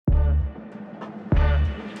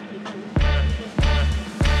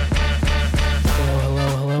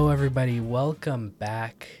everybody. Welcome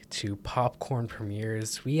back to Popcorn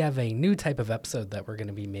Premieres. We have a new type of episode that we're going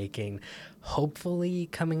to be making, hopefully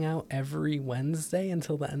coming out every Wednesday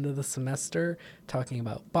until the end of the semester, talking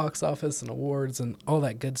about box office and awards and all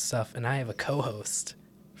that good stuff. And I have a co-host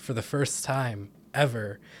for the first time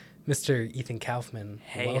ever, Mr. Ethan Kaufman.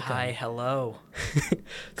 Hey, welcome. hi, hello.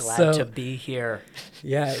 Glad to be here.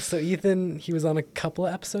 Yeah, so Ethan, he was on a couple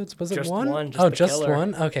of episodes. Was it Just one? one, just oh, The just Killer.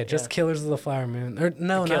 one? Okay, just Yeah. Killers of the Flower Moon. Or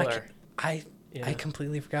no, The not Killer. I Yeah.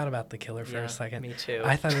 completely forgot about The Killer for Yeah, a second. me too.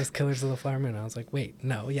 I thought it was Killers of the Flower Moon. I was like, wait,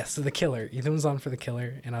 no, yes, so The Killer. Ethan was on for The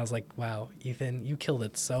Killer, and I was like, wow, Ethan, you killed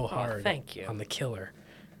it so hard thank you. on The Killer.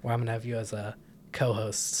 Well, I'm going to have you as a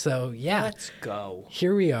co-host. So, yeah, Let's go.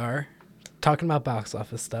 here we are talking about box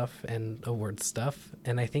office stuff and award stuff.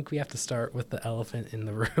 And I think we have to start with the elephant in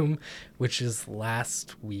the room, which is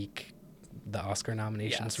last week the Oscar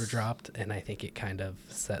nominations were Yes. dropped. And I think it kind of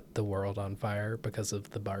set the world on fire because of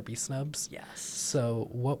the Barbie snubs. Yes. So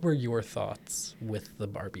what were your thoughts with the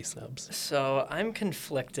Barbie snubs? So I'm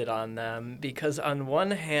conflicted on them because on one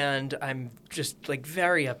hand, I'm just like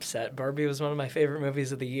very upset. Barbie was one of my favorite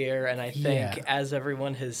movies of the year. And I think, Yeah. as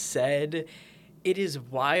everyone has said, it is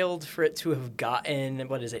wild for it to have gotten,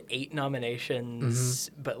 8 nominations,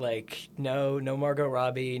 but like no Margot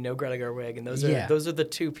Robbie, no Greta Gerwig, and those Yeah. are the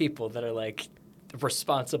two people that are like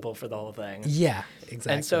responsible for the whole thing. Yeah,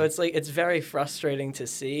 exactly. And so it's very frustrating to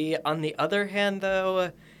see. On the other hand,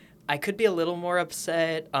 though, I could be a little more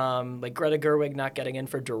upset. Like Greta Gerwig not getting in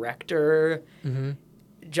for director. Mhm.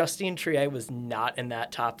 Justine Triet was not in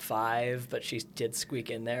that top 5, but she did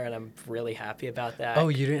squeak in there, and I'm really happy about that. Oh,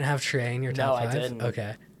 you didn't have Trier in your No, top I 5? didn't.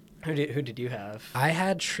 Okay. Who did you have? I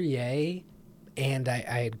had Trier, and I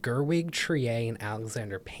had Gerwig, Trier, and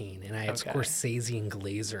Alexander Payne, and I had Okay. Scorsese and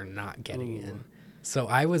Glazer not getting Ooh. in. So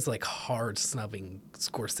I was like hard snubbing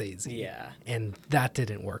Scorsese. Yeah. And that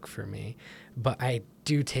didn't work for me. But I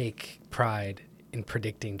do take pride in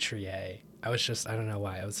predicting Trier. I don't know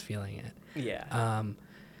why I was feeling it. Yeah.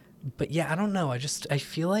 But yeah, I don't know. I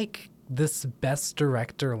feel like this best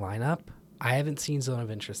director lineup, I haven't seen Zone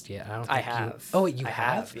of Interest yet. I don't think I have. Oh, wait, you I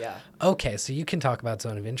have? yeah. Okay, so you can talk about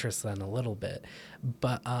Zone of Interest then a little bit.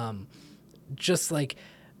 But just like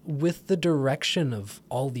with the direction of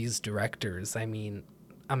all these directors, I mean,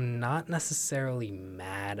 I'm not necessarily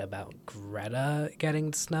mad about Greta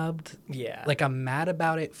getting snubbed. Yeah. Like, I'm mad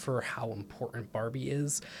about it for how important Barbie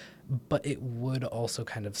is, but it would also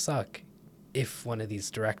kind of suck if one of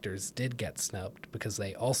these directors did get snubbed because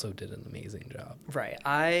they also did an amazing job. Right.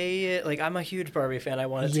 I'm a huge Barbie fan. I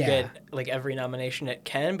want it to Yeah. get like every nomination it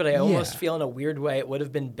can, but I almost Yeah. feel in a weird way it would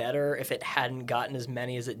have been better if it hadn't gotten as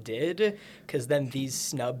many as it did, because then these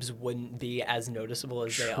snubs wouldn't be as noticeable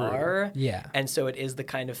as they True. are. Yeah. And so it is the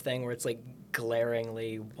kind of thing where it's like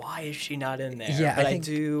glaringly, why is she not in there? Yeah, But I I think-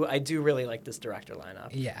 do really like this director lineup.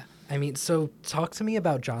 Yeah. I mean, so talk to me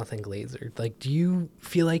about Jonathan Glazer. Like, do you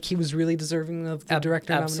feel like he was really deserving of the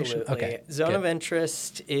director nomination? Absolutely. Okay. Zone good. of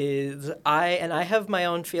Interest is I have my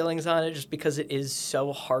own feelings on it just because it is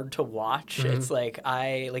so hard to watch. Mm-hmm. It's like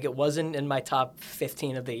it wasn't in my top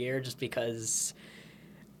 15 of the year just because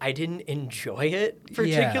I didn't enjoy it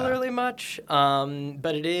particularly much.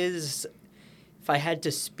 But it is, if I had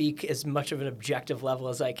to speak as much of an objective level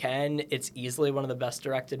as I can, it's easily one of the best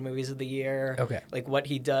directed movies of the year. Okay. Like what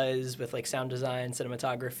he does with like sound design,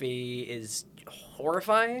 cinematography is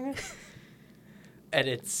horrifying. And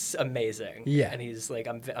it's amazing. Yeah. And he's like,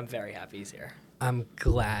 I'm very happy he's here. I'm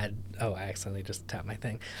glad. Oh, I accidentally just tapped my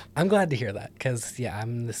thing. I'm glad to hear that because, yeah,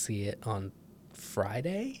 I'm going to see it on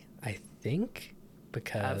Friday, I think,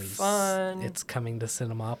 because fun. it's coming to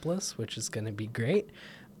Cinemapolis, which is going to be great.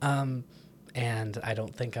 And I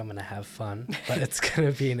don't think I'm going to have fun, but it's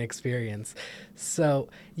going to be an experience. So,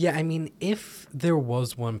 yeah, I mean, if there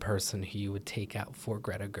was one person who you would take out for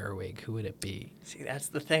Greta Gerwig, who would it be? See, that's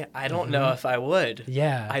the thing. I don't know if I would. Mm-hmm.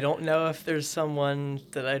 Yeah. I don't know if there's someone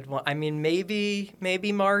that I'd want. I mean, maybe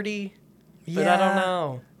Marty, but I don't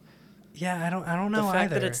know. Yeah, I don't know The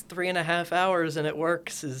fact either. that it's 3.5 hours and it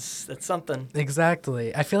works that's something.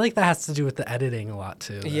 Exactly. I feel like that has to do with the editing a lot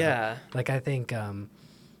too. Though. Yeah. Like I think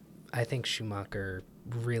Schumacher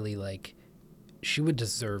really she would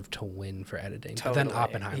deserve to win for editing. Totally. But then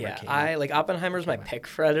Oppenheimer Yeah, came. Oppenheimer's my pick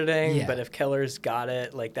for editing, Yeah. but if Killer's got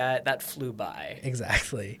it, like that flew by.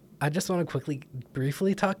 Exactly. I just want to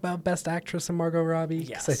briefly talk about Best Actress and Margot Robbie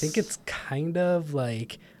because I think Yes. it's kind of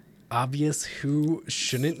like obvious who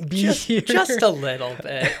shouldn't be here. Just a little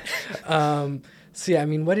bit. So yeah, I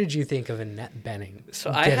mean, what did you think of Annette Bening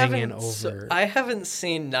So getting in over? I haven't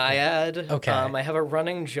seen Nyad. Okay. I have a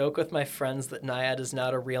running joke with my friends that Nyad is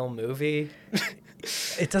not a real movie.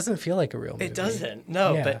 It doesn't feel like a real movie. It doesn't.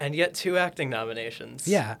 No, Yeah. and yet 2 acting nominations.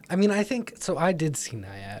 Yeah. I mean, I think so. I did see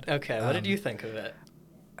Nyad. Okay, what did you think of it?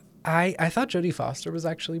 I thought Jodie Foster was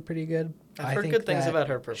actually pretty good. I've heard good things about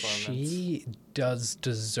her performance. She does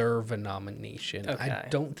deserve a nomination. Okay. I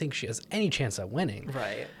don't think she has any chance at winning.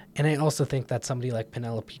 Right. And I also think that somebody like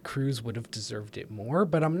Penelope Cruz would have deserved it more,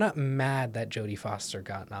 but I'm not mad that Jodie Foster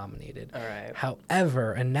got nominated. All right.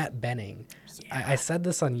 However, Annette Bening, I said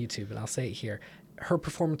this on YouTube and I'll say it here, her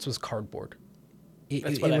performance was cardboard.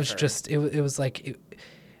 That's It what I've was heard. just, it was like,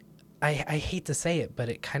 I hate to say it, but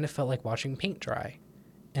it kind of felt like watching paint dry.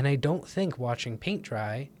 And I don't think watching paint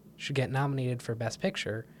dry should get nominated for Best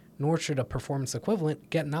Picture, nor should a performance equivalent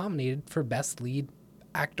get nominated for Best Lead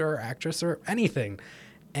Actor or Actress or anything.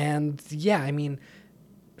 And yeah, I mean,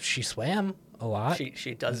 she swam a lot.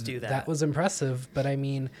 She does do that. That was impressive. But I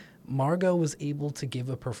mean, Margot was able to give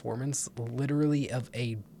a performance literally of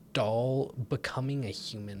a doll becoming a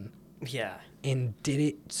human Yeah. and did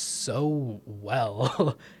it so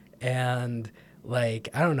well. And like,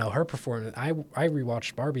 I don't know, her performance, I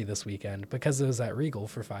rewatched Barbie this weekend because it was at Regal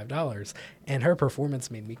for $5, and her performance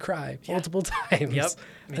made me cry multiple times. Yep,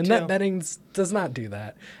 me Annette too. Bening does not do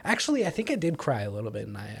that. Actually, I think I did cry a little bit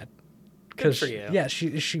in Nyad. Good for you. Yeah,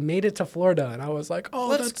 she made it to Florida, and I was like, oh,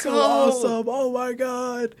 Let's that's so go. awesome. Oh, my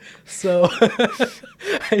God. So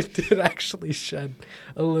I did actually shed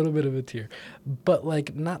a little bit of a tear, but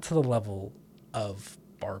like not to the level of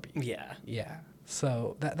Barbie. Yeah. Yeah.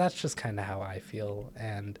 So that's just kind of how I feel,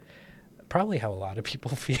 and probably how a lot of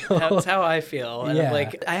people feel. That's how I feel. And Yeah. I'm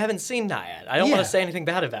like, I haven't seen Nyad. I don't want Yeah. to say anything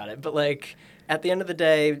bad about it, but like at the end of the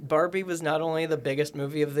day, Barbie was not only the biggest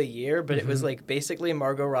movie of the year, but it was like basically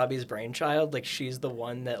Margot Robbie's brainchild. Like she's the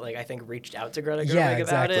one that like I think reached out to Greta Gerwig Yeah, about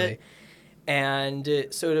exactly. it. And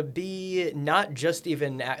so to be not just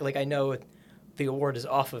even like I know the award is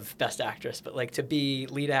off of Best Actress, but like to be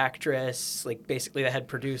lead actress, like basically the head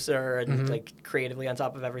producer and like creatively on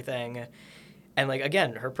top of everything. And like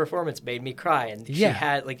again, her performance made me cry, and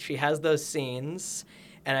Yeah. she has those scenes,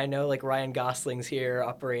 and I know like Ryan Gosling's here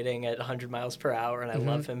operating at 100 miles per hour, and I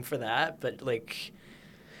love him for that. But like,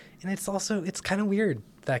 And it's kind of weird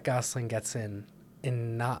that Gosling gets in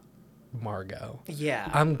and not Margot. yeah,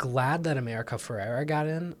 I'm glad that America Ferrera got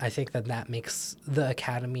in. I think that makes the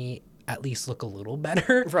Academy at least look a little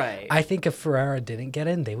better. Right. I think if Ferrera didn't get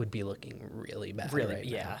in, they would be looking really bad Really, right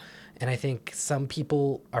yeah. now. And I think some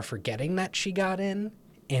people are forgetting that she got in,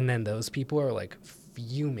 and then those people are like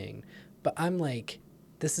fuming. But I'm like,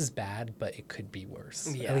 this is bad, but it could be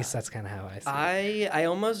worse. Yeah. At least that's kind of how I see it. I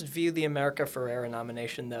almost view the America Ferrera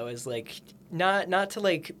nomination though as like not to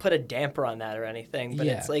like put a damper on that or anything, but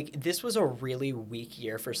Yeah. it's like this was a really weak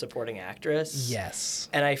year for supporting actress. Yes.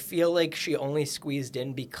 And I feel like she only squeezed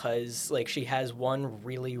in because like she has one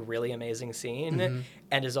really, really amazing scene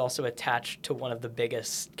and is also attached to one of the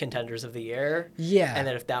biggest contenders of the year. Yeah. And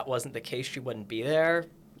that if that wasn't the case, she wouldn't be there.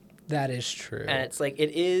 That is true. And it's like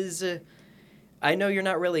it is. I know you're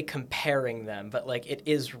not really comparing them, but like it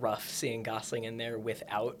is rough seeing Gosling in there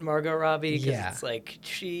without Margot Robbie because Yeah. it's like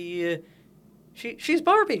she's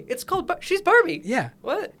Barbie. It's called she's Barbie. Yeah.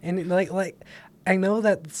 What? And like I know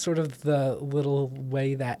that sort of the little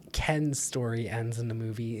way that Ken's story ends in the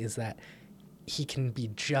movie is that he can be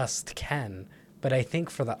just Ken, but I think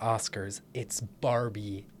for the Oscars it's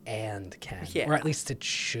Barbie and Ken. Yeah. Or at least it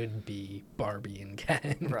should be Barbie and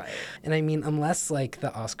Ken. Right. And I mean, unless like the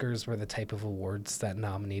Oscars were the type of awards that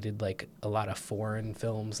nominated like a lot of foreign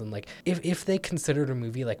films, and like if they considered a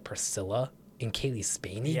movie like Priscilla and Kaylee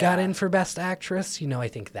Spaney got Yeah. in for Best Actress, you know, I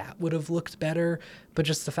think that would have looked better. But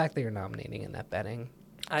just the fact that you're nominating Annette Bening,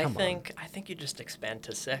 I come on. think you just expand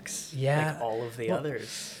to 6. Yeah. Like all of the Well,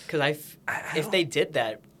 others. Because if don't- they did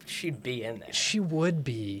that, she'd be in there. She would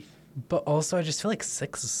be. But also, I just feel like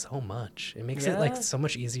 6 is so much. It makes it like Yeah. so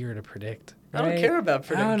much easier to predict. I don't right? care about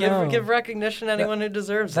I don't predict. know. Give recognition to anyone who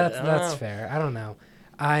deserves That's it. I don't that's know. fair. I don't know.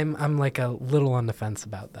 I'm like a little on the fence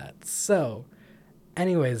about that. So,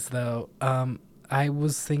 anyways, though, I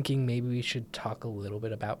was thinking maybe we should talk a little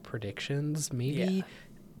bit about predictions. Maybe Yeah.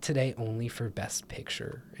 today only for Best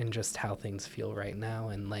Picture and just how things feel right now.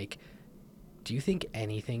 And like, do you think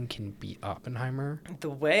anything can beat Oppenheimer?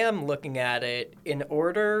 The way I'm looking at it, in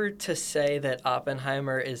order to say that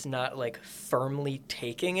Oppenheimer is not like firmly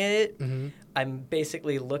taking it, I'm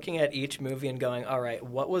basically looking at each movie and going, all right,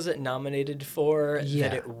 what was it nominated for Yeah.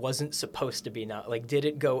 that it wasn't supposed to be? Not like, did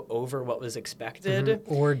it go over what was expected?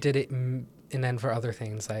 Or did it? And then for other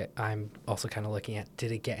things, I'm also kind of looking at,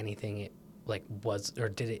 did it get anything it like was, or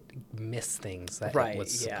did it miss things that Right, it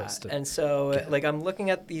was supposed to? And so get? like I'm looking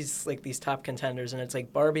at these top contenders, and it's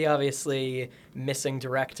like Barbie, obviously, missing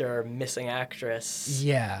director, missing actress.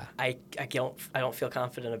 Yeah. I don't feel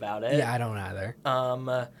confident about it. Yeah, I don't either.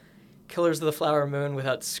 Killers of the Flower Moon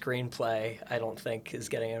without screenplay, I don't think is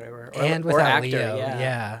getting anywhere. And or without actor, Leo,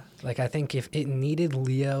 yeah. Like I think if it needed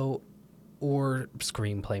Leo or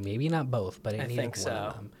screenplay, maybe not both, but it I needed think one so.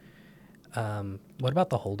 of them. What about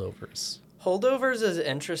The Holdovers? Holdovers is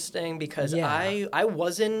interesting because Yeah. I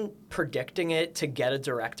wasn't predicting it to get a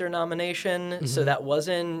director nomination, so that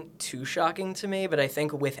wasn't too shocking to me. But I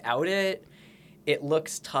think without it, it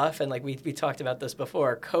looks tough. And like we talked about this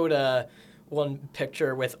before, Coda won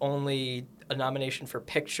picture with only a nomination for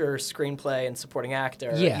picture, screenplay, and supporting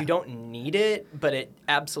actor. Yeah. You don't need it, but it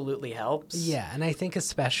absolutely helps. Yeah, and I think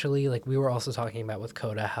especially like we were also talking about with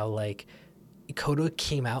Coda how like Coda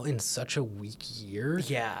came out in such a weak year.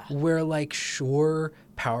 Yeah. Where like sure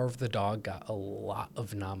Power of the Dog got a lot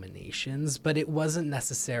of nominations, but it wasn't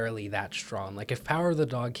necessarily that strong. Like if Power of the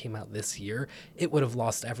Dog came out this year, it would have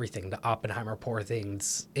lost everything to Oppenheimer, Poor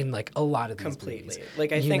Things in like a lot of these Completely. movies.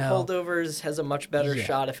 Like I You think know? Holdovers has a much better Yeah.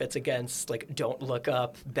 shot if it's against like Don't Look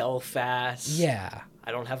Up, Belfast. Yeah.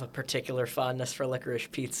 I don't have a particular fondness for Licorice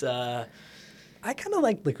Pizza. I kind of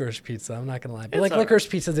like Licorice Pizza, I'm not going to lie. But It's like all right. Licorice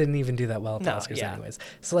Pizza didn't even do that well at the No, Oscars yeah. anyways.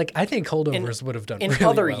 So like I think Holdovers would have done In really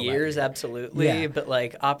other well that years, year. absolutely. Yeah. But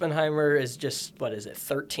like Oppenheimer is just,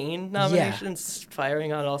 13 nominations,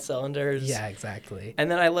 firing on all cylinders. Yeah, exactly. And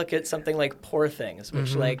then I look at something like Poor Things, which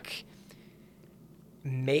Mm-hmm. like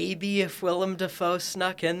maybe if Willem Dafoe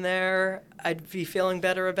snuck in there, I'd be feeling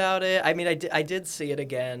better about it. I mean, I did see it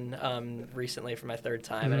again recently for my third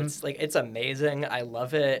time, and it's amazing. I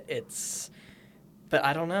love it. But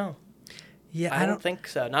I don't know. Yeah, I don't think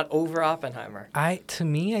so. Not over Oppenheimer. To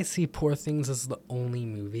me, I see Poor Things as the only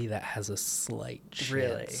movie that has a slight chance.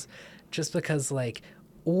 Really? Just because, like,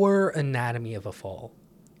 or Anatomy of a Fall.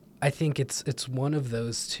 I think it's one of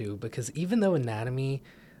those two because even though Anatomy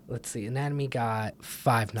got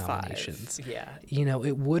 5 nominations. Yeah. You know,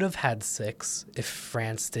 it would have had 6 if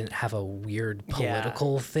France didn't have a weird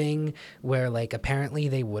political thing where, like, apparently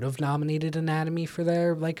they would have nominated Anatomy for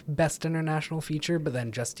their, like, best international feature, but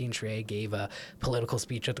then Justine Triet gave a political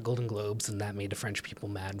speech at the Golden Globes, and that made the French people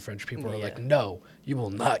mad, and French people were like, no, you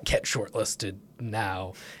will not get shortlisted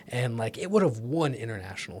now. And, like, it would have won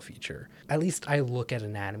international feature. At least I look at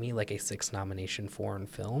Anatomy like a 6 nomination foreign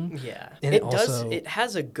film. Yeah, And it also, does. It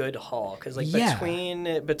has a good haul because like Yeah.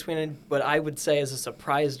 between what I would say is a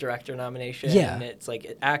surprise director nomination, Yeah. it's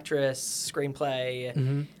like actress,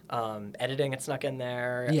 screenplay, editing. It snuck in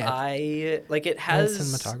there. Yeah. I like it and has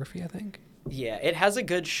cinematography, I think. Yeah, it has a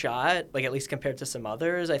good shot. Like at least compared to some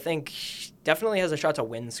others, I think definitely has a shot to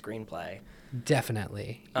win screenplay.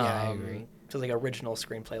 Definitely. Yeah, I agree. So like original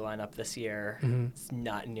screenplay lineup this year, it's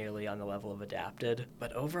not nearly on the level of adapted.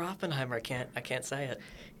 But over Oppenheimer, I can't say it.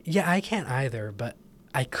 Yeah, I can't either, but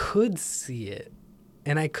I could see it.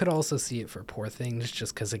 And I could also see it for Poor Things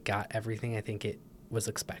just because it got everything I think it was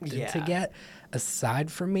expected to Yeah. get,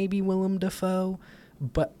 aside from maybe Willem Dafoe.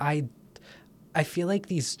 But I feel like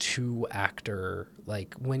these two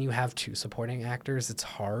like when you have 2 supporting actors, it's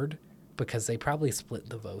hard because they probably split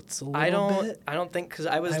the votes a little bit. I don't think because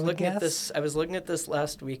I was I would looking at guess. this. I was looking at this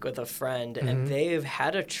last week with a friend, Mm-hmm. and they've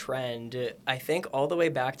had a trend. I think all the way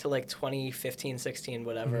back to like 2015, 16,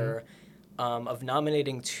 whatever, Mm-hmm. of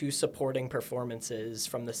nominating 2 supporting performances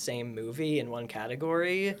from the same movie in one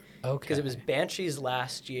category. Okay. Because it was Banshees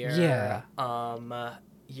last year. Yeah.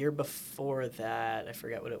 Year before that, I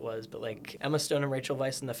forget what it was, but like Emma Stone and Rachel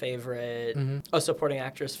Weisz in The Favorite. Mm-hmm. Oh, supporting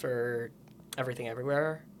actress for Everything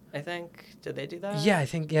Everywhere. I think. Did they do that? Yeah, I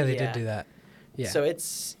think, they Yeah. did do that. Yeah, So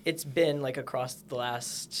it's been like across the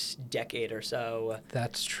last decade or so.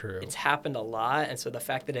 that's true. It's happened a lot, and so the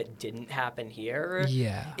fact that it didn't happen here,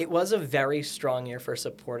 Yeah. it was a very strong year for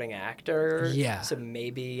supporting actor. Yeah. So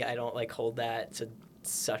maybe I don't like hold that to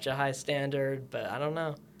such a high standard, but I don't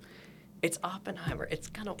know. It's Oppenheimer. It's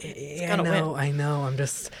gonna win. I know. I'm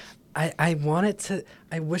just, I want it to,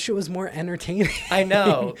 I wish it was more entertaining. I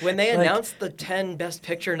know. When they Like- announced the 10 Best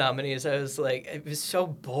Picture nominees, I was like, it was so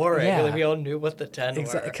boring. Yeah. Like, we all knew what the 10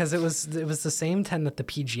 were. Because it was the same 10 that the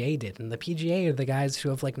PGA did, and the PGA are the guys who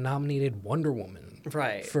have like nominated Wonder Woman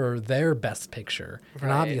Right. for their Best Picture, and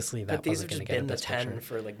Right. obviously that but these wasn't have going just to get a been the Best 10 Picture.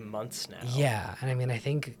 for like months now. Yeah, and I mean, I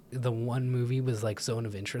think the one movie was like Zone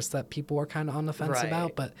of Interest that people were kind of on the fence Right.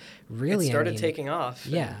 about, but really, It started I mean, taking off.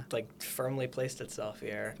 yeah. And, like firmly placed itself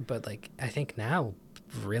here. But like, I think now,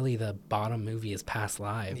 really, the bottom movie is Past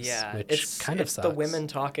Lives. Yeah. which It's kind of it's sucks. the women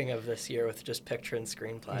talking of this year with just picture and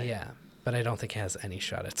screenplay. Yeah, but I don't think it has any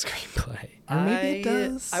shot at screenplay. Or maybe it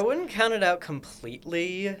does. I wouldn't count it out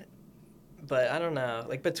completely, but I don't know.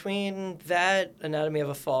 Like, between that, Anatomy of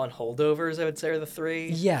a Fall, and Holdovers, I would say are the three.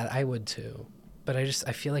 Yeah, I would too. But I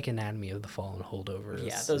feel like Anatomy of the Fall and Holdovers.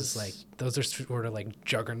 Yeah, those are sort of like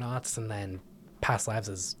juggernauts, and then Past Lives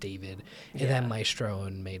is David, and Yeah. then Maestro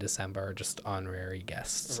and May December are just honorary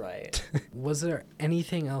guests. Right. Was there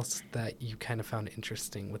anything else that you kind of found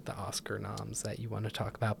interesting with the Oscar noms that you want to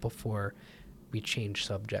talk about before we change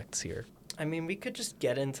subjects here? I mean, we could just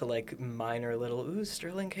get into, like, minor little,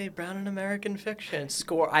 Sterling K. Brown in American Fiction.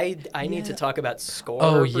 Score. I need to talk about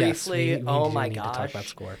score briefly. Yes, we oh do my need gosh. to talk about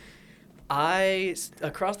score.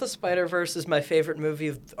 Across the Spider-Verse is my favorite movie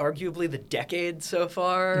of arguably the decade so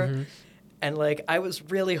far. Mm-hmm. And, like, I was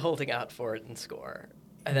really holding out for it in score.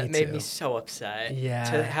 And that made me so upset. Yeah,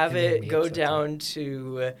 To have it made it me go upset down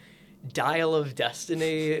to Dial of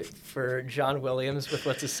Destiny for John Williams with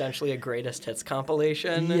what's essentially a greatest hits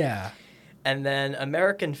compilation. Yeah. And then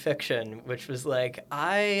American Fiction, which was like,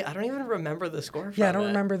 I don't even remember the score for Yeah, I don't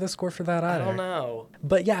remember the score for that either. I don't know.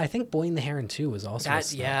 But yeah, I think Boy and the Heron 2 was also a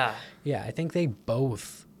snub. Yeah. Yeah, I think they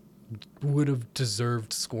both would have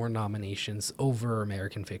deserved score nominations over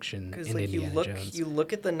American Fiction Because and like Indiana Jones. you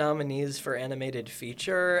look at the nominees for animated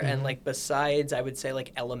feature, and like besides, I would say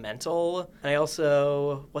like Elemental. And I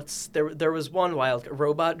also there was one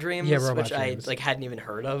Robot Dreams, Robot which Dreams. I like hadn't even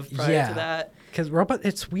heard of prior to that. Because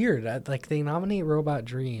it's weird. Like they nominate Robot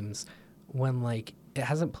Dreams when like it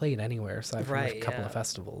hasn't played anywhere aside from a couple of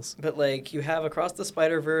festivals. But like you have Across the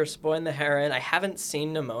Spider-Verse, Boy and the Heron. I haven't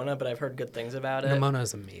seen Nimona, but I've heard good things about it. Nimona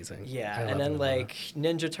is amazing. Yeah, I and love then Nimona. like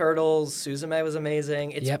Ninja Turtles, Suzume was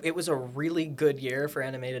amazing. Yep. It was a really good year for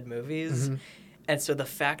animated movies, and so the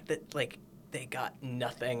fact that like they got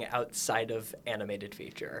nothing outside of animated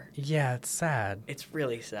feature, yeah, it's sad. it's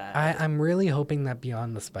really sad. I'm really hoping that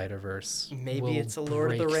Beyond the Spider-Verse Maybe it's a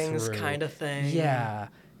Lord of the Rings kind of thing. Yeah,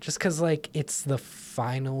 just because like it's the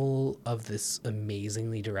final of this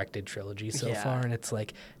amazingly directed trilogy so Yeah. far, and it's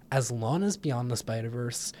like as long as Beyond the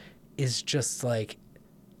Spider-Verse is just like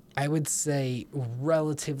I would say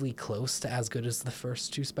relatively close to as good as the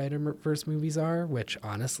first two Spider-Verse movies are, which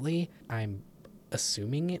honestly I'm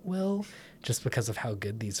assuming it will, just because of how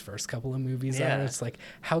good these first couple of movies Yeah. are. It's like,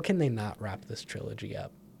 how can they not wrap this trilogy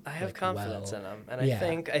up? I have like, confidence well? in them, and Yeah.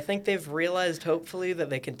 I think they've realized hopefully that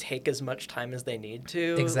they can take as much time as they need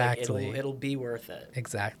to. Like, Exactly. it'll be worth it.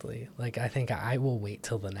 Exactly. Like, I think I will wait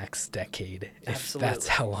till the next decade if Absolutely. that's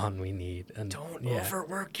how long we need. And Don't yeah.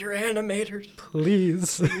 overwork your animators.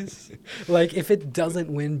 Please. Like, if it doesn't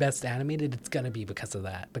win Best Animated, it's gonna be because of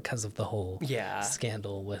that, because of the whole Yeah.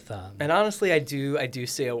 scandal with And honestly, I do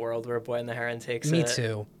see a world where Boy and the Heron takes Me it.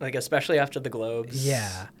 too. Like, especially after the Globes.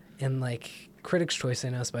 Yeah, and like Critics' Choice, I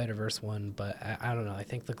know Spider-Verse won, but I don't know. I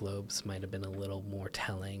think the Globes might have been a little more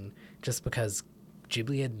telling, just because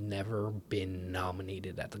Ghibli had never been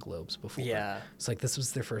nominated at the Globes before. Yeah. So like this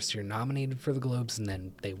was their first year nominated for the Globes, and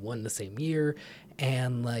then they won the same year,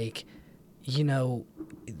 and like, you know,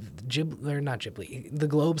 not Ghibli. The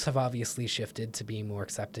Globes have obviously shifted to being more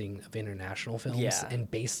accepting of international films, Yeah.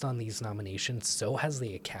 and based on these nominations, so has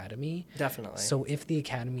the Academy. Definitely. So if the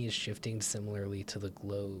Academy is shifting similarly to the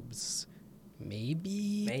Globes,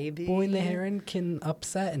 maybe Boy and the Heron can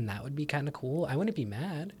upset, and that would be kind of cool. I wouldn't be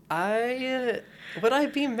mad. Would I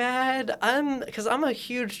be mad? Because I'm a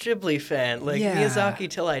huge Ghibli fan. Like, Yeah. Miyazaki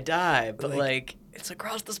till I die. But, Like- like it's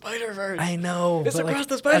Across the Spider-Verse. I know. It's but, Across like,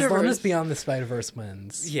 the as long Spider-Verse. as Beyond the Spider-Verse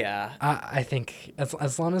wins. Yeah. I think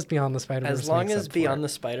as long as Beyond the Spider-Verse As long makes as up for Beyond it. the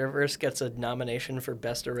Spider-Verse gets a nomination for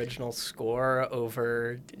Best Original Score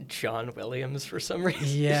over John Williams for some reason.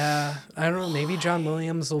 Yeah, I don't know. Maybe John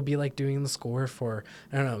Williams will be like doing the score for,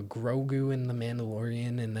 I don't know, Grogu and The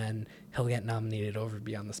Mandalorian, and then he'll get nominated over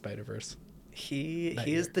Beyond the Spider-Verse. He That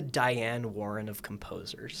is year. the Diane Warren of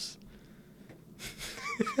composers.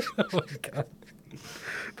 Oh my god.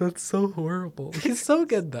 That's so horrible. He's so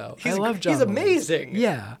good though. I love John He's Williams. amazing.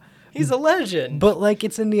 Yeah. He's a legend. But like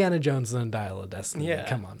it's Indiana Jones and Dial of Destiny. Yeah.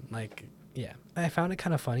 Come on. Like, yeah. I found it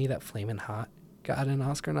kind of funny that Flamin' Hot got an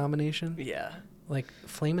Oscar nomination. yeah. Like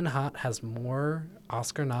Flamin' Hot has more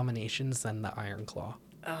Oscar nominations than the Iron Claw.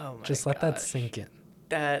 Oh my Just let that gosh. sink in.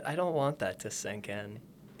 I don't want that to sink in.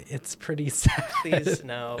 It's pretty sad. Please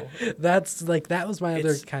no. That's like that was my other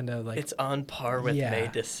It's- kind of like It's on par with Yeah. May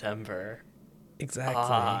December. exactly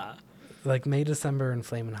Ah. like May December and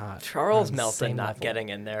Flamin' Hot. Charles on the Melton same not level. getting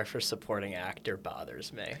in there for supporting actor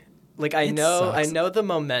bothers me. Like I It know sucks. the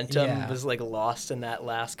momentum Yeah. was like lost in that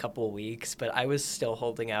last couple weeks, but I was still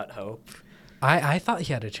holding out hope. I thought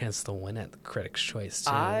he had a chance to win at the Critics' Choice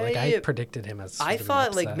too. Like I predicted him as. I sort of an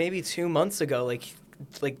thought like upset. maybe 2 months ago, like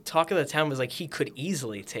like talk of the town was like he could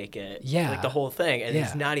easily take it. Yeah. Like the whole thing, and Yeah.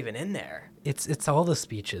 he's not even in there. It's all the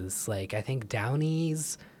speeches. Like I think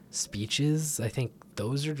Downey's speeches, I think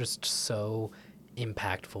those are just so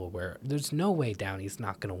impactful where there's no way Downey's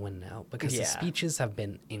not going to win now because the Yeah. speeches have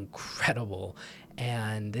been incredible.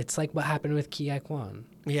 And it's like what happened with Ki Kwan,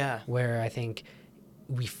 Yeah. where I think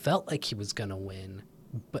we felt like he was going to win,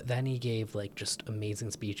 but then he gave like just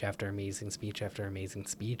amazing speech after amazing speech after amazing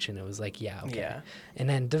speech. And it was like, yeah, okay. Yeah. And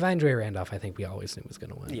then Divine Dre Randolph, I think we always knew was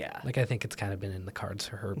going to win. Yeah. Like I think it's kind of been in the cards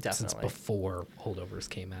for her since Definitely. before Holdovers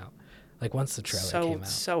came out. Like once the trailer So came out.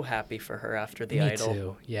 so happy for her after the Me Idol.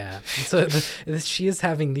 too. Yeah. And so she is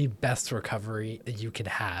having the best recovery you could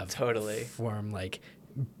have. Totally. From like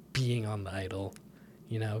being on the Idol.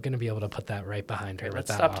 You know, going to be able to put that right behind her. Okay, with let's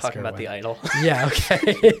that stop Oscar talking about win. the Idol. Yeah.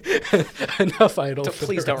 Okay. Enough Idol. For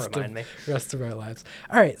Please the don't rest remind me. Rest of our lives.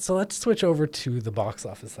 All right. So let's switch over to the box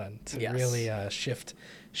office then to Yes. really shift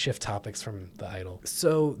topics from the Idol.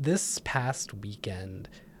 So this past weekend,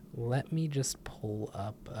 let me just pull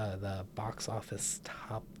up the box office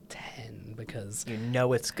top 10 because You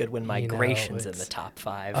know it's good when Migration's in the it's- top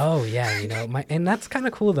 5. oh yeah, and that's kind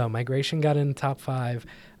of cool though. Migration got in top 5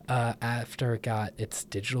 after it got its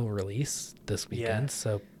digital release this weekend. Yeah.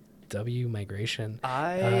 So W Migration.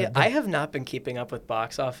 I have not been keeping up with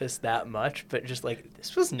box office that much, but just like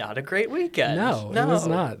this was not a great weekend. No, it was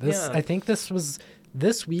not. Yeah. I think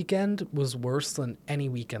this weekend was worse than any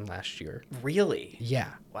weekend last year. Really? Yeah.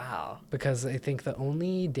 Wow. Because I think the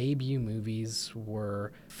only debut movies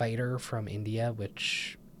were Fighter from India,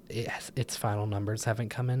 which its final numbers haven't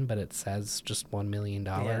come in, but it says just $1 million.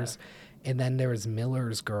 Yeah. And then there was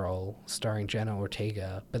Miller's Girl starring Jenna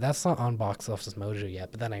Ortega, but that's not on Box Office Mojo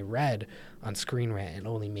yet. But then I read on Screen Rant it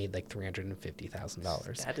only made like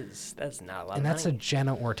 $350,000. That's not a lot And of that's a money.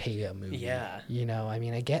 Jenna Ortega movie. Yeah. You know, I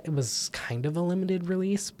mean, I get it was kind of a limited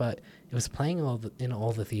release, but it was playing in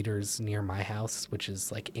all the theaters near my house, which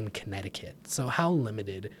is like in Connecticut. So how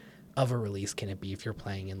limited of a release can it be if you're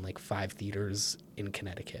playing in like 5 theaters in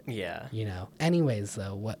Connecticut? Yeah. You know. Anyways,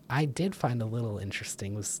 though, what I did find a little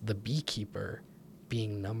interesting was The Beekeeper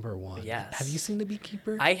being number 1. Yes. Have you seen The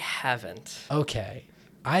Beekeeper? I haven't. Okay.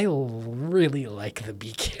 I really like The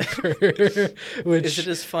Beekeeper, which Is it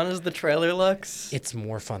as fun as the trailer looks? it's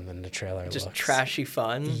more fun than the trailer Just looks. trashy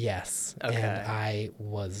fun? Yes. Okay. And I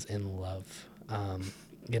was in love.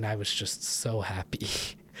 And I was just so happy.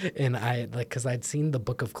 And because I'd seen the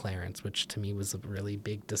Book of Clarence, which to me was a really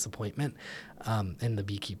big disappointment. And The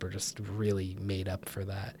Beekeeper just really made up for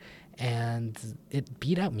that. And it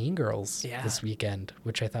beat out Mean Girls Yeah. this weekend,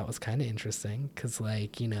 which I thought was kind of interesting. Because,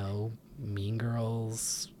 Mean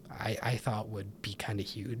Girls, I thought would be kind of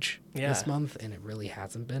huge this Yeah. month. And it really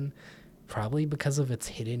hasn't been. Probably because of its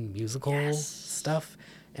hidden musical Yes. stuff.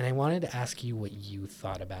 And I wanted to ask you what you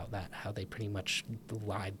thought about that, how they pretty much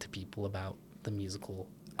lied to people about the musical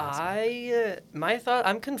aspect.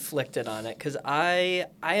 I'm conflicted on it because I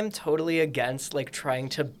am totally against like trying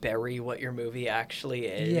to bury what your movie actually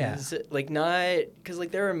is. Yeah. Like not because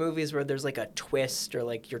like there are movies where there's like a twist or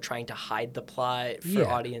like you're trying to hide the plot for Yeah.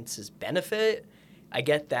 audience's benefit. I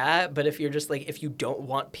get that, but if you're just like if you don't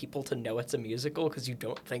want people to know it's a musical because you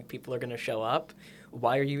don't think people are going to show up,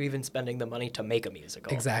 why are you even spending the money to make a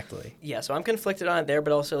musical? Exactly. Yeah, so I'm conflicted on it there,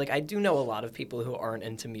 but also like I do know a lot of people who aren't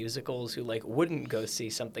into musicals who like wouldn't go see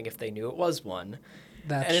something if they knew it was one.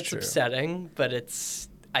 That's And it's true. upsetting, but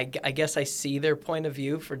I guess I see their point of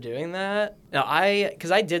view for doing that. Now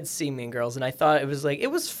because I did see Mean Girls and I thought it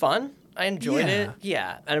was fun. I enjoyed Yeah. it.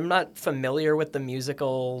 Yeah, and I'm not familiar with the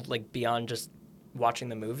musical like beyond just watching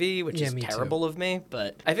the movie, which Yeah, is me too. terrible of me.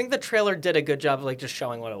 But I think the trailer did a good job of like just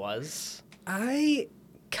showing what it was. I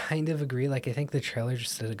kind of agree. Like, I think the trailer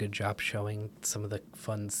just did a good job showing some of the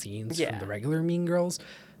fun scenes Yeah. from the regular Mean Girls.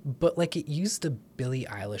 But, like, it used a Billie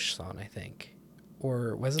Eilish song, I think.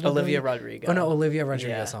 Or was it Olivia Rodrigo. Oh, no, Olivia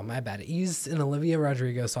Rodrigo Yeah. song. My bad. It used an Olivia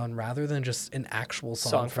Rodrigo song rather than just an actual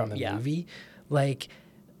song from the yeah. movie. Like,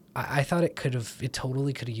 I thought it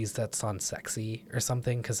totally could have used that song Sexy or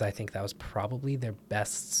something, because I think that was probably their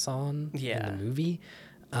best song Yeah. in the movie.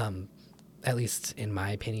 At least in my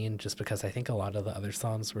opinion, just because I think a lot of the other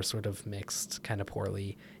songs were sort of mixed kind of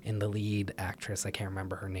poorly. And the lead actress, I can't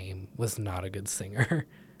remember her name, was not a good singer.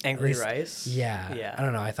 Angry least- Rice? Yeah. Yeah. I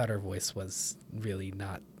don't know. I thought her voice was really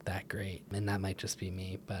not that great. And that might just be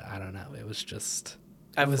me, but I don't know. It was just...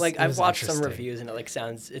 I've it was watched some interesting. reviews and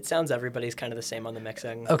it sounds everybody's kind of the same on the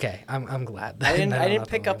mixing. Okay, I'm glad. I that didn't don't have to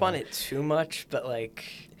pick up worry on about it too much, but like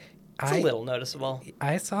It's a little noticeable.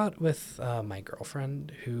 I saw it with my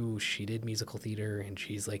girlfriend, who she did musical theater, and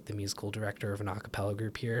she's like the musical director of an a cappella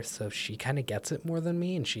group here. So she kind of gets it more than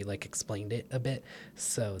me, and she like explained it a bit.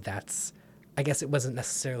 So that's, I guess it wasn't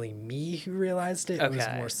necessarily me who realized it. It was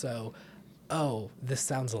more so, oh, this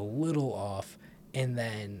sounds a little off. And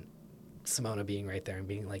then Simona being right there and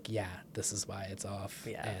being like, yeah, this is why it's off,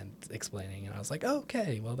 and explaining. And I was like, oh,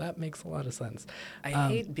 okay, well, that makes a lot of sense. I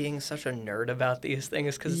hate being such a nerd about these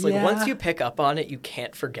things because it's like once you pick up on it, you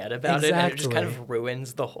can't forget about it, and it just kind of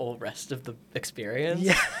ruins the whole rest of the experience.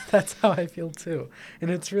 Yeah, that's how I feel too.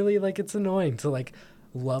 And it's really like, it's annoying to like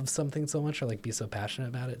love something so much or like be so passionate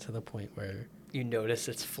about it to the point where you notice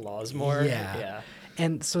its flaws more. Yeah.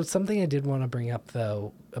 And so something I did want to bring up,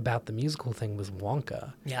 though, about the musical thing was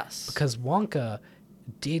Wonka. Yes. Because Wonka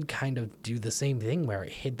did kind of do the same thing where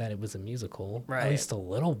it hid that it was a musical, at least a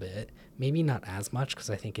little bit. Maybe not as much, because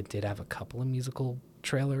I think it did have a couple of musical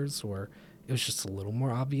trailers, or it was just a little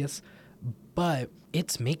more obvious. But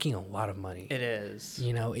it's making a lot of money. It is.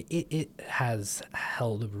 You know, it has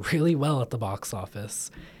held really well at the box office.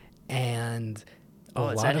 And a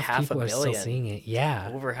lot of people are still seeing it. Yeah.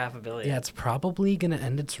 Over $500 million. Yeah, it's probably going to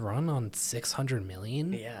end its run on $600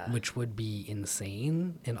 million, which would be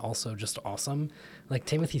insane and also just awesome. Like,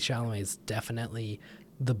 Timothée Chalamet is definitely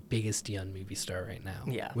the biggest young movie star right now.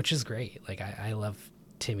 Yeah. Which is great. Like, I love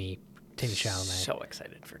Timmy Chalamet. So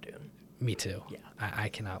excited for Dune. Me too. Yeah. I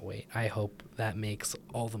cannot wait. I hope that makes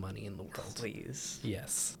all the money in the world. Please.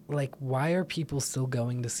 Yes. Like, why are people still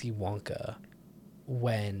going to see Wonka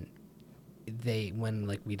when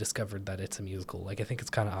like we discovered that it's a musical? Like, I think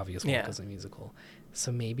it's kind of obvious Wonka's a musical.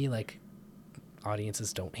 So maybe like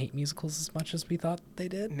audiences don't hate musicals as much as we thought they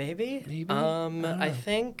did. Maybe. I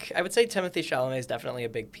think I would say Timothée Chalamet is definitely a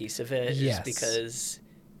big piece of it. Yes. Just because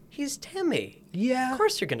he's Timmy. Yeah. Of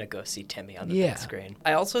course you're gonna go see Timmy on the big screen.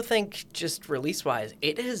 I also think just release wise,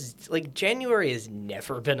 it is like January has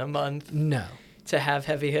never been a month. No. To have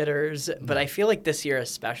heavy hitters, but I feel like this year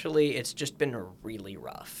especially, it's just been really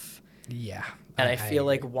rough. Yeah. And I feel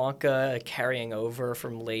like Wonka carrying over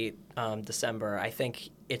from late December, I think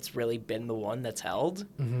it's really been the one that's held,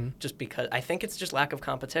 just because I think it's just lack of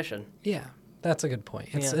competition. Yeah, that's a good point.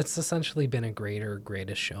 It's essentially been a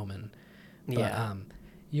greatest showman. But,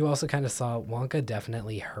 you also kind of saw Wonka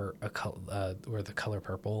definitely hurt the Color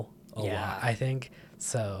Purple a lot, I think.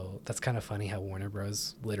 So that's kind of funny how Warner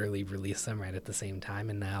Bros. Literally released them right at the same time,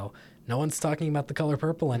 and now no one's talking about the Color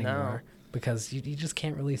Purple anymore. No. Because you just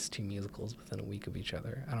can't release two musicals within a week of each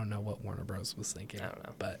other. I don't know what Warner Bros. Was thinking. I don't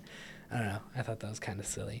know. But I don't know. I thought that was kind of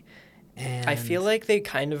silly. And I feel like they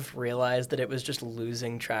kind of realized that it was just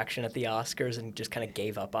losing traction at the Oscars and just kind of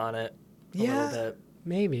gave up on it a little bit.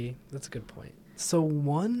 Maybe. That's a good point. So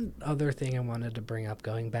one other thing I wanted to bring up,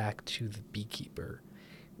 going back to The Beekeeper,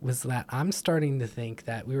 was that I'm starting to think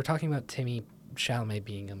that we were talking about Timmy Chalamet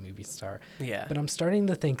being a movie star. Yeah. But I'm starting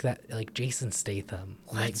to think that like Jason Statham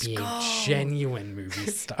might be a genuine movie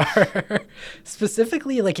star.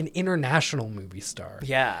 Specifically like an international movie star.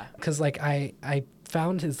 Yeah. Because like I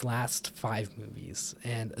found his last 5 movies,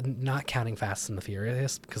 and not counting Fast and the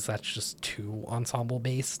Furious, because that's just too ensemble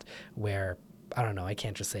based, where I don't know, I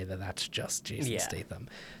can't just say that that's just Jason Statham.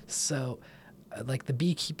 So like The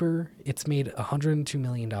Beekeeper, it's made $102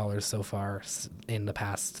 million so far in the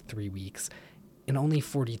past 3 weeks. And only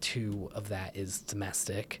 42 of that is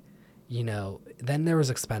domestic. You know, then there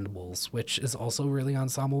was Expendables, which is also really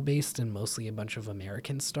ensemble based and mostly a bunch of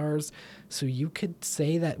American stars. So you could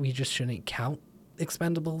say that we just shouldn't count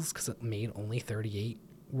Expendables because it made only 38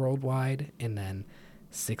 worldwide and then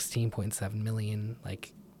 16.7 million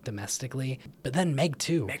like domestically. But then Meg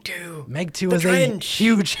 2 was a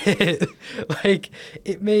huge hit. Like,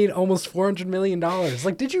 it made almost $400 million.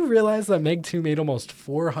 Like, did you realize that Meg 2 made almost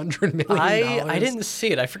 $400 million? I didn't see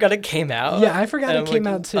it. I forgot it came out. Yeah, I forgot it came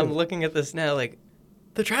out too. I'm looking at this now like,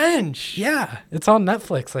 The Trench. Yeah, it's on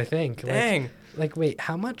Netflix, I think. Dang. Like wait,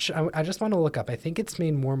 how much? I just want to look up. I think it's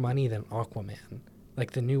made more money than Aquaman,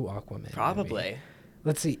 like the new Aquaman. Probably. Movie.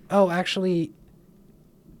 Let's see. Oh, actually,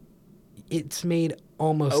 it's made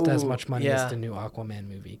almost as much money as the new Aquaman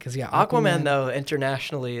movie. Because Aquaman though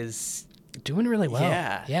internationally is doing really well.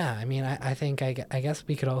 Yeah. I mean, I think I guess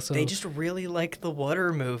we could also. They just really like the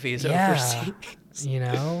water movies overseas. You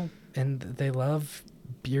know, and they love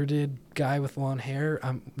bearded guy with long hair.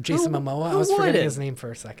 Jason Momoa. I was forgetting his name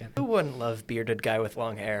for a second. Who wouldn't love bearded guy with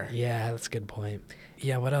long hair? Yeah, that's a good point.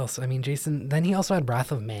 Yeah, what else? I mean, Jason, then he also had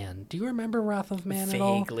Wrath of Man. Do you remember Wrath of Man at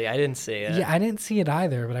all? Vaguely. I didn't see it. Yeah, I didn't see it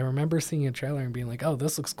either, but I remember seeing a trailer and being like, oh,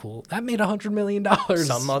 this looks cool. That made $100 million.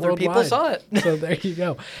 Some other worldwide. people saw it. So there you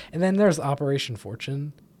go. And then there's Operation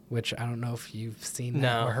Fortune, which I don't know if you've seen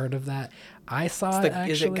that No. or heard of that. I saw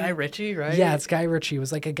actually. Is it Guy Ritchie, right? Yeah, it's Guy Ritchie. It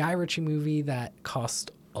was like a Guy Ritchie movie that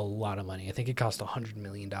cost a lot of money. I think it cost $100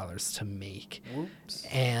 million to make. Whoops.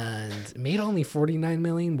 And made only $49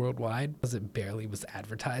 million worldwide because it barely was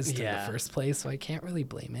advertised in the first place, so I can't really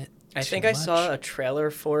blame it. I think I saw a trailer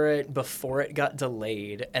for it before it got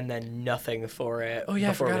delayed, and then nothing for it. Oh yeah,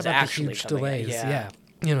 I before forgot it was about the actually huge coming out. delays. Yeah.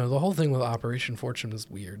 You know, the whole thing with Operation Fortune was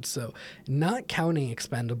weird. So, not counting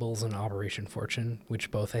Expendables and Operation Fortune,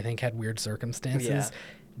 which both I think had weird circumstances,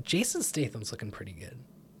 Jason Statham's looking pretty good.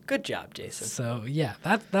 Good job, Jason. So yeah,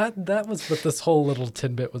 that was what this whole little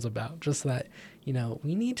tidbit was about. Just that, you know,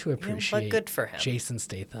 we need to appreciate good for him. Jason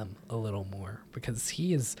Statham a little more because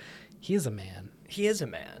he is a man. He is a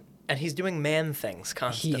man, and he's doing man things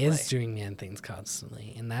constantly. He is doing man things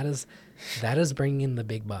constantly, and that is bringing in the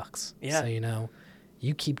big bucks. Yeah. So you know,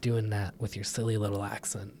 you keep doing that with your silly little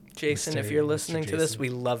accent. Jason, Mr. if you're listening Mr. to this, Jason. we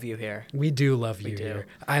love you here. We do love you do. here.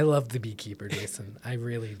 I love The Beekeeper, Jason. I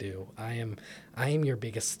really do. I am your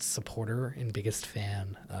biggest supporter and biggest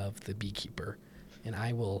fan of The Beekeeper, and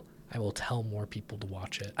I will tell more people to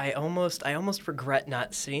watch it. I almost regret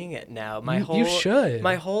not seeing it now. You should.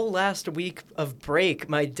 My whole last week of break,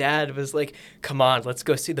 my dad was like, "Come on, let's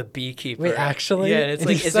go see The Beekeeper." Wait, actually? Yeah, and it's And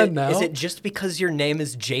like, he said no? is it just because your name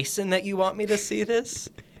is Jason that you want me to see this?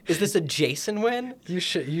 Is this a Jason win? You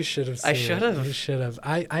should have seen I should have. You should have.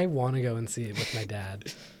 I want to go and see it with my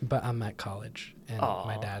dad, but I'm at college and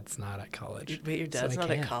my dad's not at college. Wait, your dad's so I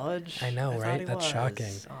not at can't. college? I know, thought right? he That's was.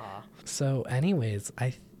 shocking. Aw. So anyways,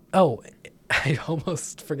 I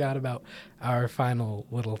almost forgot about our final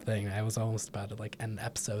little thing. I was almost about to end the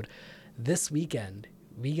episode. This weekend,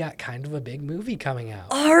 we got kind of a big movie coming out.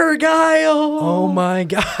 Argyle! Oh my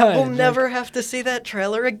God. We'll never have to see that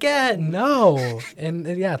trailer again. No. And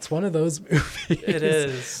yeah, it's one of those movies. It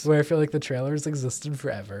is. Where I feel like the trailers existed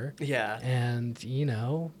forever. Yeah. And, you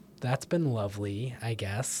know, that's been lovely, I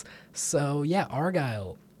guess. So yeah,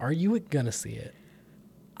 Argyle, are you going to see it?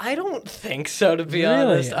 I don't think so, to be Really?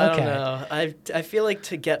 honest. I Okay. don't know. I feel like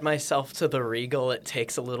to get myself to the Regal, it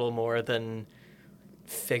takes a little more than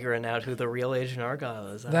figuring out who the real Agent Argyle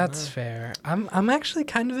is. I don't That's know. fair. I'm actually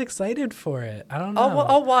kind of excited for it. I don't know.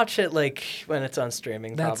 I'll watch it when it's on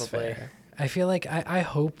streaming. That's probably. fair. I feel like I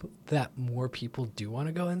hope that more people do want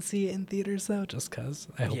to go and see it in theaters though, just because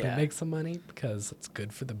I hope Yeah. it makes some money because it's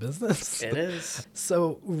good for the business. It is.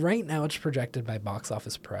 So right now it's projected by Box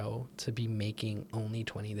Office Pro to be making only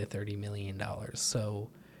 $20 to $30 million. So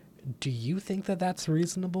do you think that that's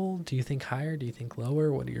reasonable? Do you think higher? Do you think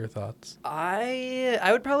lower? What are your thoughts? I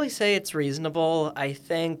would probably say it's reasonable. I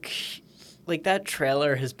think that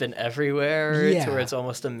trailer has been everywhere Yeah. to where it's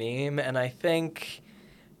almost a meme, and I think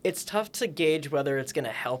it's tough to gauge whether it's going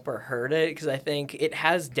to help or hurt it because I think it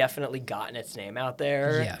has definitely gotten its name out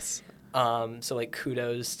there. Yes. So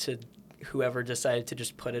kudos to whoever decided to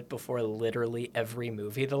just put it before literally every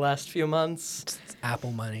movie the last few months. It's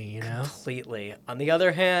Apple money, you know? Completely. On the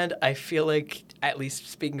other hand, I feel like, at least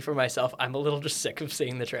speaking for myself, I'm a little just sick of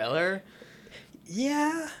seeing the trailer.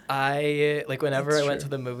 Yeah. Whenever That's I went true. to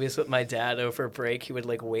the movies with my dad over break, he would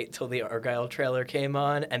wait till the Argyle trailer came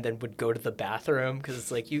on and then would go to the bathroom because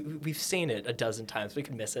it's we've seen it a dozen times. We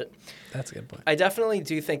could miss it. That's a good point. I definitely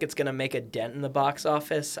do think it's going to make a dent in the box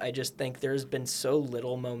office. I just think there's been so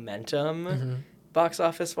little momentum box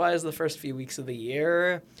office wise the first few weeks of the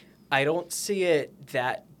year. I don't see it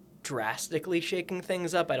that drastically shaking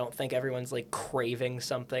things up. I don't think everyone's craving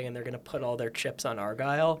something and they're going to put all their chips on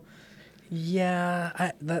Argyle.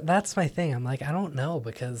 Yeah, that's my thing. I'm I don't know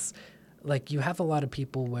because, you have a lot of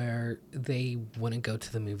people where they wouldn't go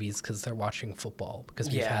to the movies because they're watching football because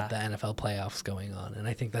we've Yeah. had the NFL playoffs going on. And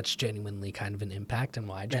I think that's genuinely kind of an impact and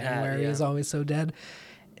why Yeah, January yeah. is always so dead.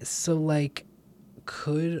 So,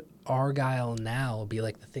 could Argyle now be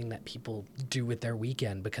the thing that people do with their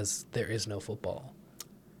weekend because there is no football?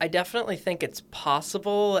 I definitely think it's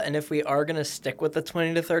possible, and if we are going to stick with the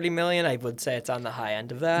 20 to 30 million, I would say it's on the high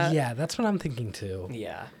end of that. Yeah, that's what I'm thinking too.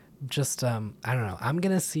 Yeah. Just, I don't know. I'm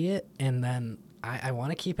going to see it, and then I want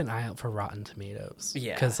to keep an eye out for Rotten Tomatoes.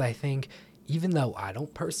 Yeah. Because I think, even though I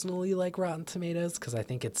don't personally like Rotten Tomatoes, because I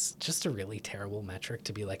think it's just a really terrible metric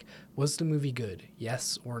to be was the movie good?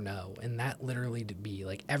 Yes or no? And that literally to be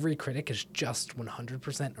every critic is just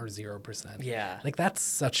 100% or 0%. Yeah. That's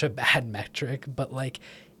such a bad metric, but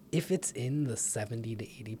if it's in the 70 to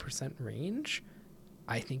 80% range,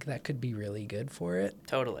 I think that could be really good for it.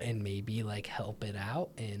 Totally. And maybe help it out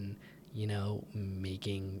in,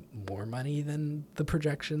 making more money than the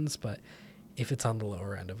projections. But if it's on the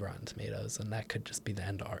lower end of Rotten Tomatoes, and that could just be the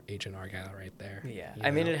end of Agent Argyle right there. Yeah. you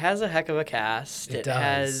I mean, know? it has a heck of a cast. It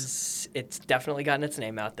does. It's definitely gotten its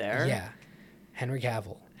name out there. Yeah. Henry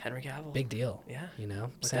Cavill. Henry Cavill. Big deal. Yeah. You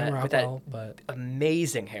know? With Sam that- with that- Rockwell, but...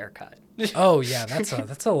 Amazing haircut. Oh, yeah,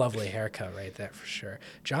 that's a lovely haircut right there for sure.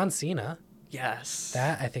 John Cena, Yes.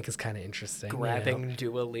 that I think is kind of interesting. Grabbing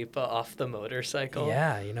Dua Lipa off the motorcycle.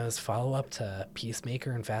 Yeah, his follow-up to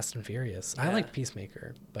Peacemaker and Fast and Furious. I Yeah. like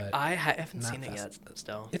Peacemaker, but I haven't Not seen it fast. yet,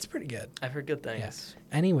 still. it's pretty good. I've heard good things.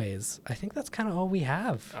 Anyways, I think that's kind of all we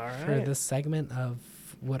have All for right. this segment of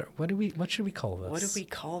what should we call this? What do we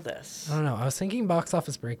call this? I don't know. I was thinking box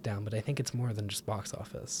office breakdown, but I think it's more than just box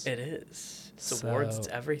office. It is. It's So, awards, it's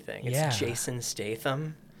everything. It's yeah. Jason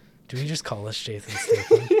Statham. Do we just call this Jason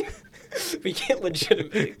Statham? We can't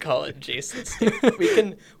legitimately call it Jason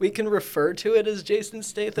Statham. We can refer to it as Jason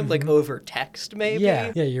Statham, like over text, maybe.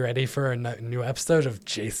 Yeah. Yeah, you ready for a new episode of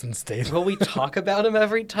Jason Statham? Will we talk about him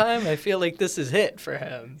every time? I feel like this is it for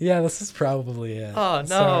him. Yeah, this is probably it. Oh,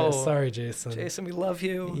 no. Sorry, Jason. Jason, we love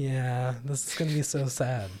you. Yeah, this is going to be so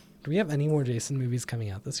sad. Do we have any more Jason movies coming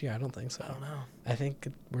out this year? I don't think so. I don't know. I think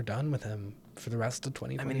we're done with him for the rest of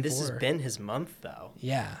 2024. I mean, this has been his month, though.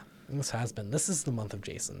 Yeah, this has been. This is the month of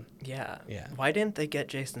Jason. Yeah. Yeah. Why didn't they get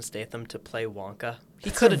Jason Statham to play Wonka?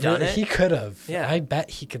 He could have done it. He could have. Yeah. I bet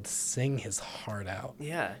he could sing his heart out.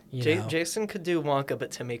 Yeah. You know. Jason could do Wonka,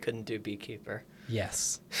 but Timmy couldn't do Beekeeper.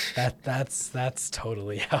 Yes, that's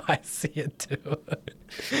totally how I see it too.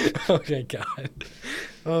 Okay, God.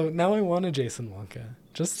 Oh, now I want a Jason Wonka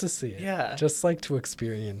just to see it. Yeah. Just like to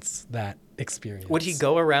experience that experience. Would he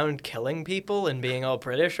go around killing people and being all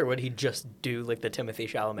British, or would he just do like the Timothy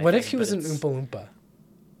Chalamet What thing, if he but was an it's- Oompa Loompa?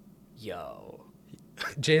 Yo.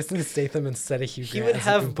 Jason Statham instead of Hugh Grant. He would as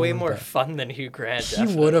an have Oompa way more Loompa. fun than Hugh Grant. He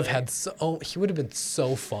would have definitely. had he would have been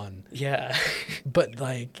so fun. Yeah. But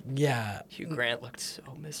like, yeah, Hugh Grant looked so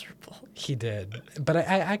miserable. he did. But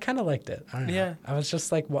I kind of liked it. I don't know. Yeah. I was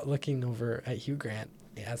just like looking over at Hugh Grant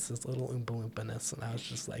as his little Oompa Loompa-ness, and I was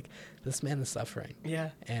just like, this man is suffering, Yeah.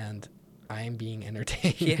 and I am being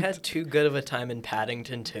entertained. He had too good of a time in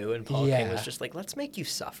Paddington too, and Paul King Yeah. was just like, let's make you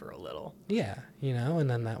suffer a little. Yeah, and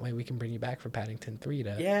then that way we can bring you back for Paddington 3 to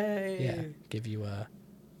Yay. give you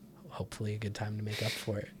hopefully a good time to make up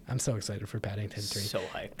for it. I'm so excited for Paddington 3. So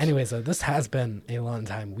hyped. Anyways, this has been a long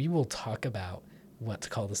time. We will talk about what to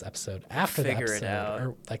call this episode after Figure the it episode, out.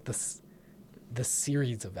 or like the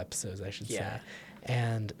series of episodes, I should Yeah. say.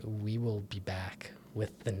 And we will be back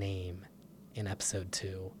with the name in episode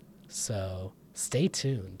 2. So stay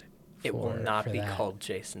tuned. It will not for be that. called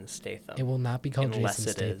Jason Statham. It will not be called Unless Jason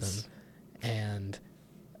it Statham. is. And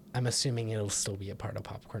I'm assuming it'll still be a part of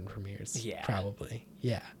Popcorn Premieres. Yeah. Probably.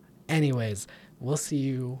 Yeah. Anyways, we'll see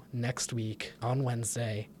you next week on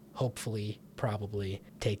Wednesday. Hopefully, probably.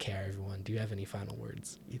 Take care, everyone. Do you have any final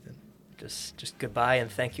words, Ethan? Just goodbye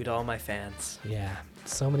and thank you to all my fans. Yeah,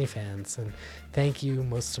 so many fans. And thank you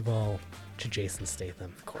most of all to Jason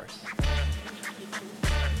Statham. Of course.